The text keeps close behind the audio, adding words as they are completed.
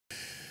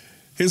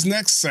His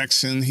next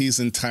section, he's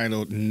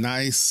entitled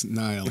Nice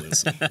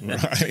Nihilism,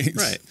 right?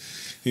 Right.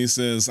 He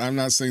says, I'm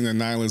not saying that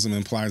nihilism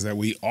implies that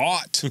we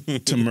ought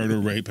to murder,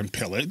 rape, and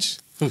pillage.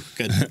 Ooh,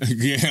 good.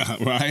 Yeah,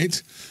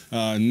 right?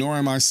 Nor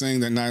am I saying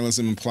that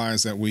nihilism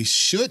implies that we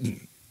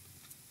shouldn't.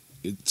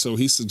 So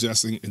he's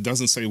suggesting it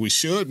doesn't say we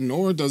should,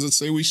 nor does it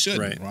say we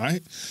shouldn't,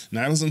 right?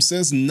 Nihilism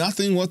says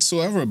nothing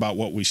whatsoever about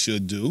what we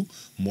should do,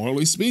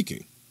 morally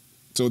speaking.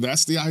 So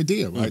that's the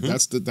idea, right?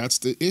 Mm-hmm. That's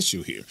the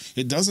issue here.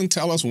 It doesn't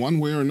tell us one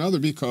way or another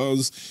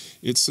because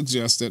it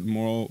suggests that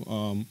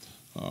moral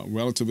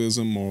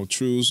relativism, moral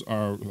truths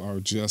are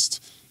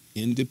just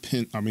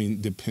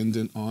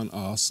dependent on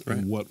us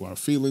and what our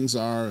feelings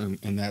are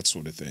and that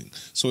sort of thing.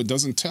 So it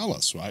doesn't tell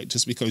us, right?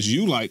 Just because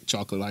you like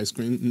chocolate ice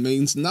cream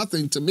means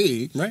nothing to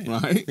me,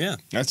 right? Yeah.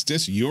 That's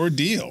just your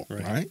deal,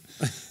 right?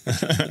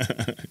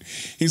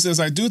 He says,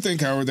 I do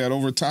think, however, that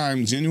over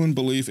time, genuine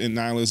belief in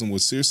nihilism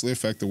would seriously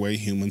affect the way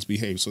humans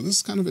behave. So this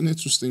is kind of an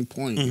interesting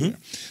point here.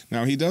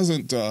 Now, he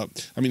doesn't,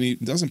 he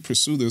doesn't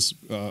pursue this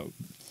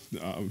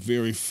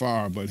very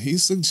far, but he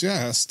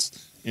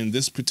suggests in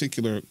this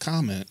particular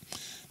comment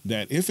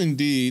that if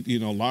indeed,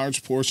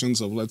 large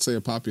portions of, let's say,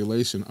 a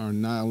population are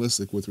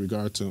nihilistic with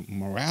regard to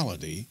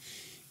morality,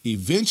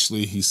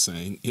 eventually, he's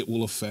saying, it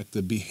will affect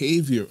the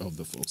behavior of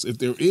the folks. If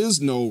there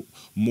is no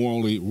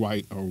morally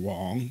right or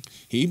wrong,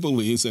 he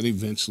believes that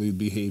eventually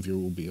behavior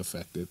will be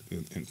affected.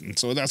 And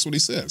so that's what he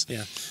says.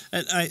 Yeah.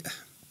 And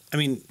I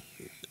mean,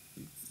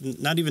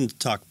 not even to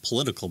talk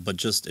political, but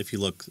just if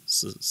you look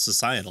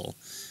societal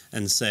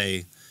and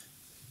say,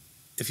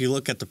 if you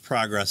look at the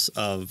progress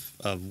of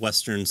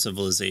Western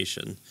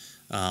civilization,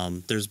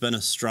 there's been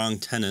a strong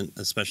tenet,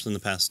 especially in the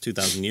past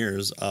 2,000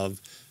 years, of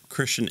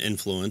Christian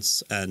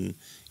influence, and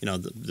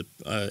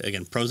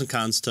again, pros and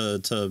cons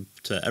to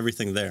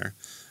everything there.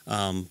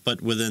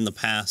 But within the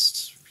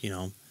past,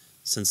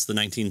 since the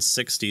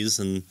 1960s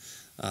and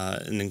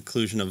an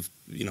inclusion of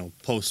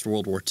post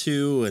World War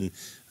II and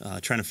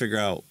trying to figure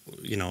out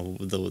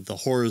the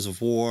horrors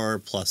of war,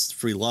 plus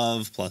free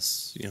love,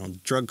 plus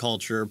drug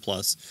culture,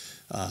 plus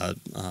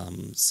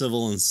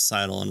civil and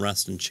societal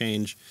unrest and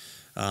change.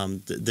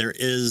 There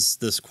is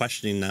this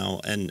questioning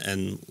now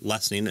and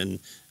lessening, and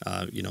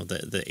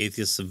the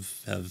atheists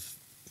have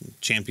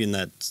championed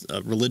that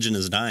religion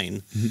is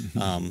dying,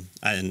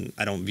 and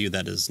I don't view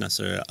that as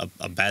necessarily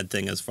a bad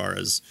thing as far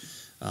as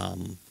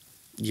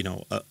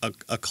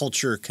a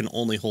culture can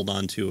only hold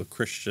on to a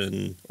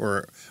Christian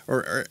or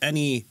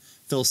any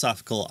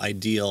philosophical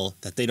ideal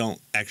that they don't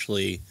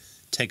actually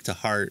take to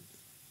heart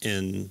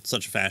in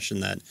such a fashion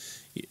that,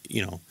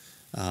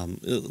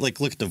 like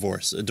look at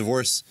divorce. A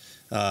divorce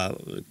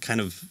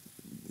kind of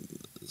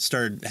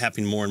started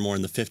happening more and more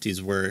in the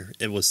 50s, where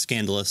it was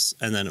scandalous,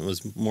 and then it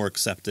was more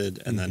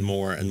accepted, and then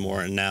more and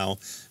more. And now,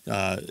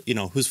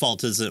 whose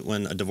fault is it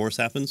when a divorce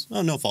happens?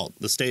 Oh, no fault.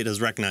 The state has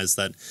recognized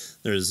that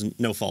there is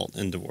no fault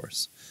in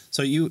divorce.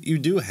 So you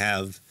do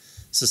have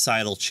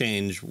societal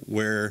change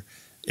where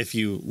if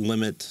you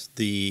limit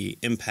the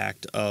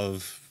impact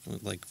of,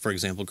 like, for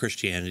example,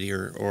 Christianity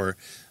or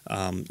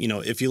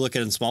if you look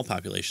at it in small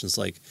populations,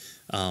 like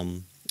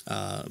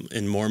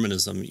in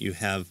Mormonism, you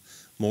have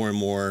more and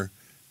more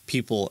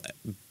people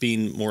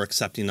being more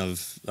accepting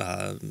of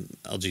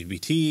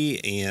LGBT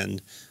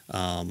and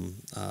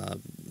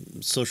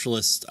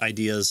socialist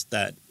ideas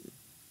that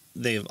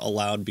they've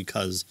allowed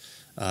because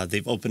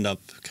they've opened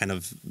up kind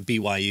of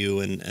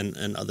BYU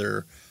and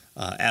other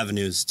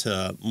avenues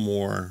to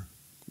more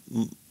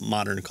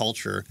modern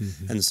culture.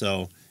 And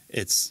so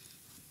it's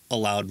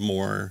allowed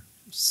more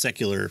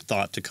secular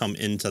thought to come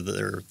into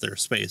their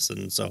space.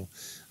 And so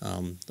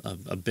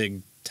a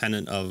big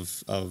tenet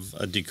of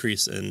a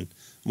decrease in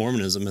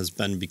Mormonism has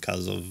been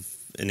because of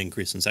an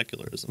increase in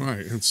secularism.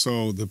 Right. And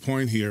so the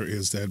point here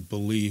is that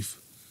belief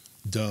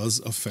does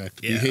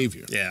affect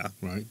behavior. Yeah.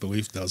 Right?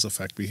 Belief does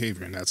affect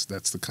behavior, and that's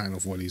the kind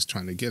of what he's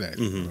trying to get at,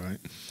 right?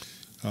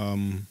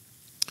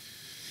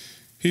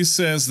 He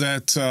says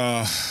that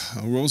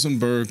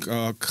Rosenberg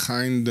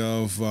kind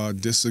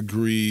of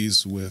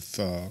disagrees with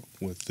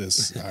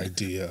this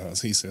idea.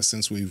 He says,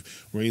 since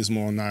we've raised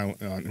more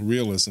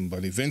realism,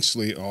 but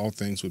eventually all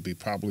things would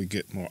probably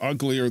get more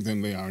uglier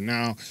than they are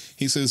now.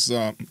 He says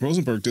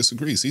Rosenberg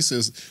disagrees.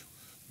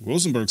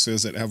 Rosenberg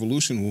says that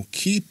evolution will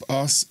keep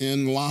us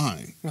in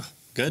line.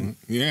 Good.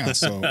 Yeah,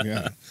 so,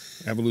 yeah.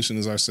 Evolution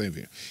is our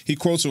savior. He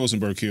quotes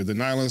Rosenberg here, the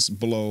nihilist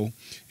blow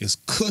is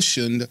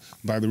cushioned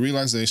by the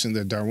realization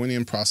that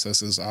Darwinian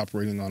processes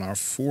operating on our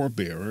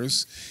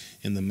forebears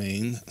in the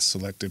main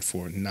selected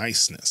for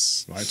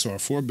niceness, right? So our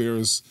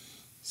forebears,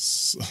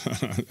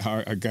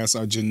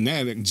 our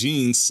genetic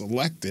genes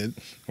selected,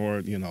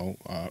 or,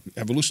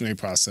 evolutionary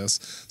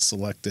process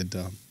selected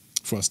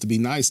for us to be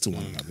nice to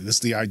one another. This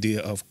is the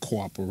idea of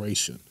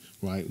cooperation.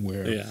 Right,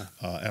 where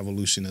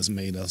evolution has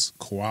made us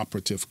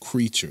cooperative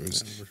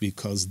creatures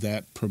because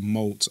that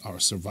promotes our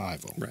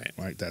survival.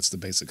 Right, that's the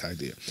basic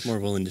idea. More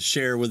willing to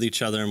share with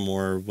each other,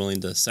 more willing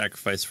to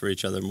sacrifice for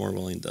each other, more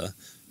willing to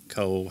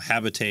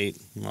cohabitate,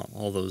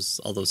 all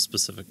those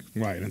specific.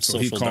 Right, and so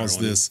he calls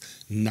Darwin. this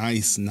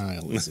nice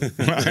nihilism.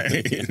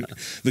 Right. Yeah.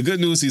 The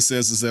good news, he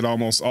says, is that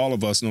almost all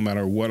of us, no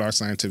matter what our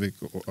scientific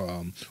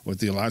or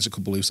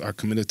theological beliefs, are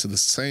committed to the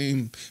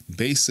same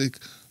basic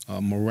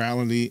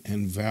morality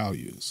and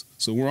values.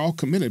 So we're all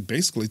committed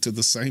basically to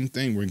the same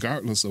thing,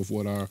 regardless of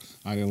what our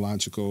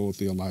ideological,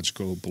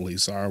 theological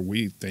beliefs are.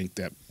 We think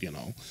that,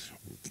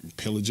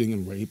 pillaging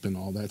and rape and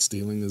all that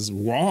stealing is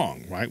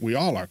wrong, right? We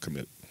all are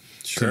committed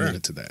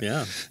to that.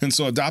 Yeah. And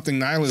so adopting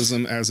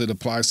nihilism as it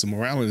applies to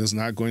morality is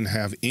not going to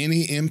have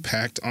any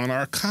impact on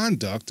our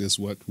conduct, is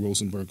what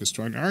Rosenberg is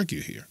trying to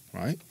argue here,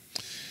 right?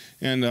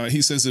 And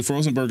he says if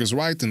Rosenberg is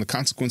right, then the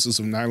consequences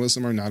of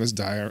nihilism are not as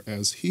dire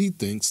as he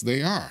thinks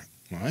they are.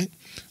 Right?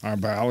 Our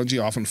biology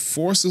often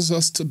forces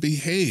us to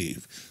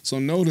behave. So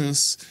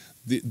notice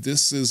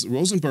this is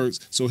Rosenberg's.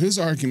 So his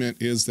argument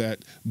is that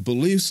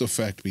beliefs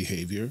affect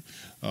behavior.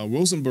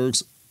 Rosenberg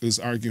is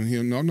arguing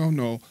here,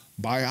 no,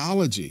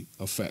 biology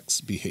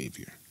affects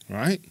behavior.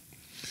 Right?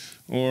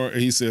 Or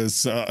he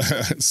says,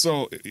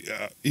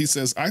 he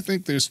says, I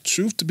think there's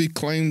truth to be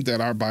claimed that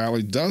our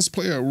biology does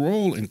play a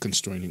role in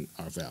constraining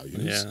our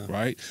values,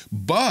 right?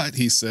 But,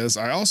 he says,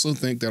 I also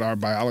think that our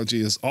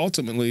biology is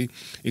ultimately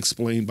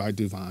explained by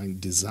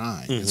divine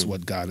design. It's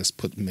what God has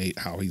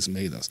how he's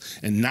made us,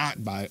 and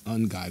not by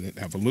unguided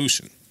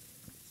evolution.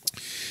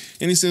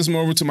 And he says,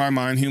 moreover, to my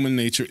mind, human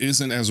nature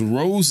isn't as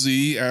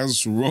rosy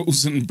as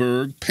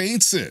Rosenberg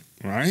paints it,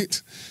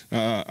 right?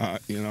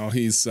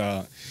 He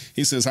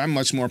says, I'm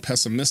much more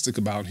pessimistic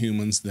about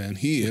humans than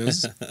he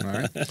is,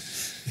 right?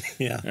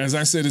 Yeah. As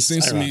I said, it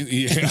seems to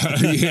me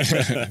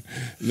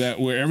that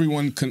were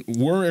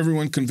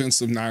everyone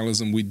convinced of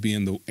nihilism, we'd be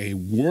in a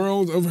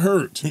world of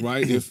hurt,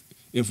 right?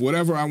 If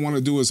whatever I want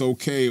to do is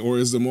okay or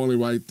is the morally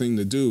right thing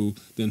to do,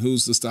 then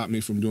who's to stop me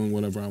from doing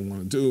whatever I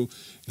want to do,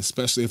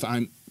 especially if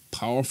I'm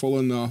powerful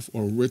enough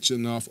or rich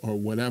enough or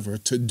whatever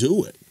to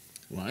do it,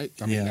 right?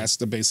 I mean, that's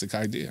the basic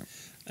idea.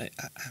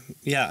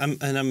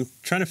 I'm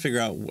trying to figure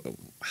out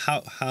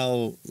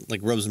how like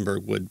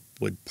Rosenberg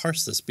would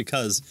parse this,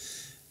 because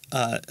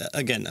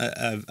again,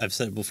 I've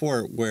said it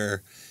before,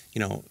 where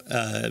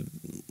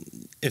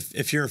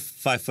if you're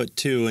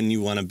 5'2" and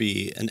you want to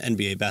be an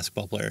NBA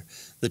basketball player,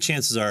 the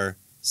chances are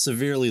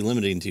severely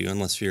limiting to you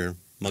unless you're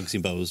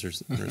Muggsy Bogues or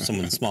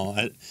someone small.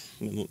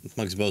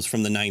 Muggsy Bogues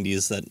from the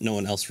 90s that no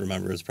one else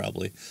remembers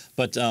probably.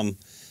 But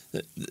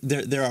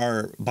there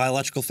are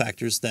biological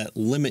factors that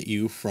limit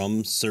you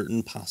from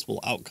certain possible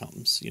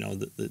outcomes.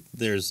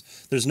 There's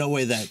no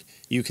way that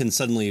you can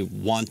suddenly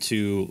want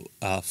to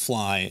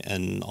fly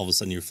and all of a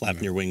sudden you're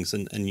flapping your wings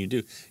and you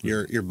do.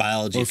 Your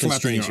biology or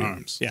constrains your you.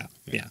 arms. Yeah.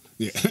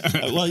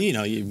 Well,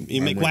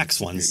 you make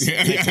wax ones.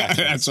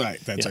 That's right.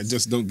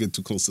 Just don't get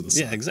too close to the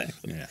sun. Yeah,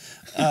 exactly. Yeah.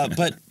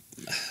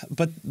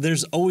 But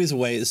there's always a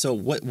way. So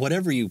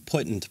whatever you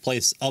put into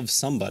place of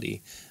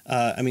somebody,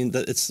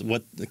 it's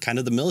what kind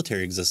of the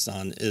military exists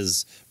on,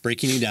 is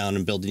breaking you down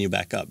and building you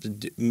back up,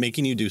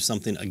 making you do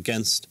something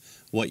against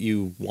what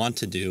you want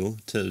to do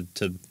to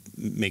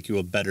make you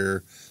a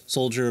better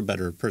soldier, a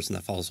better person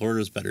that follows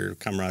orders, better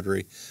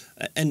camaraderie,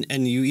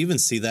 and you even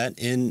see that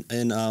in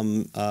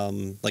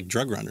like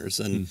drug runners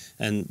and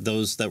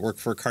those that work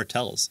for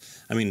cartels.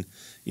 I mean,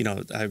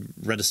 I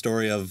read a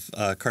story of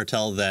a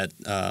cartel that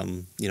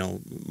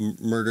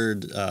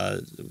murdered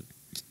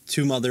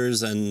 2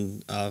 mothers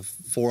and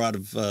 4 out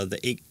of the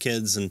 8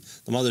 kids, and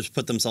the mothers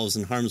put themselves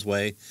in harm's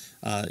way,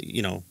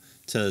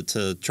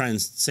 to try and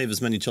save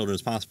as many children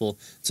as possible.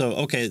 So,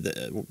 okay,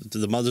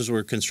 the mothers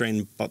were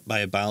constrained by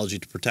a biology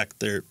to protect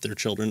their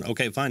children.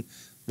 Okay, fine.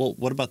 Well,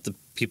 what about the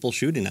people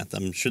shooting at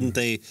them? Shouldn't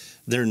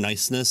their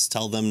niceness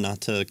tell them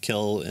not to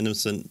kill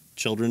innocent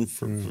children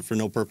for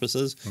no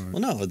purposes? Right.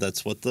 Well, no,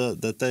 that's what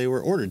that they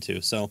were ordered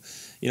to. So,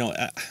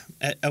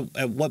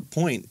 at what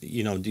point, do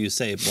you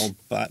say, well,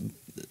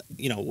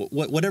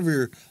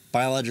 whatever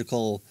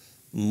biological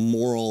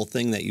moral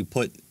thing that you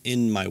put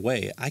in my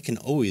way, I can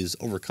always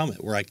overcome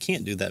it, where I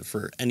can't do that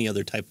for any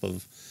other type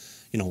of,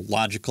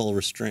 logical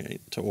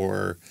restraint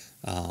or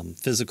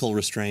physical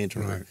restraint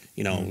or,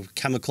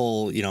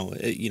 chemical,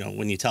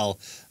 when you tell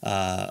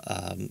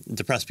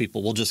depressed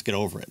people, we'll just get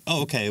over it.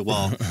 Oh, okay,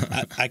 well,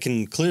 I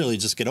can clearly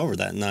just get over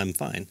that and I'm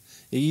fine.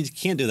 You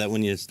can't do that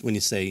when you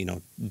say,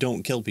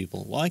 don't kill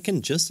people. Well, I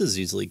can just as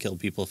easily kill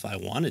people if I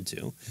wanted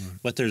to,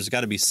 but there's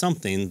got to be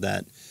something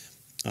that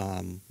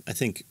I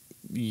think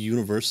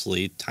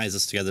universally ties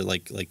us together,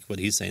 like what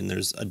he's saying.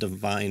 There's a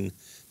divine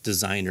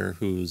designer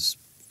who's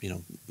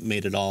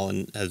made it all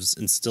and has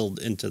instilled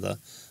into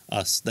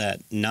us that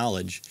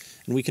knowledge,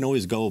 and we can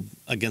always go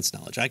against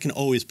knowledge. I can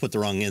always put the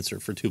wrong answer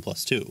for 2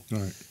 + 2,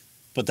 right?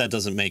 But that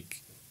doesn't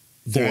make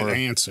that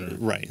answer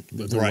right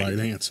the right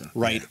answer,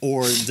 right?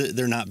 Or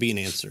there not be an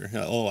answer.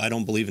 Oh, I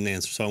don't believe in the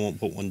answer, so I won't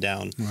put one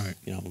down. Right?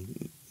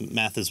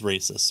 Math is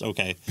racist.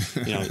 Okay,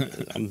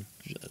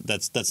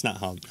 that's not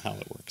how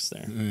it works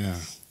there. Yeah.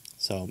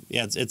 So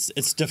yeah,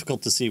 it's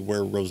difficult to see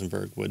where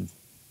Rosenberg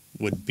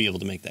would be able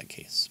to make that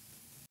case.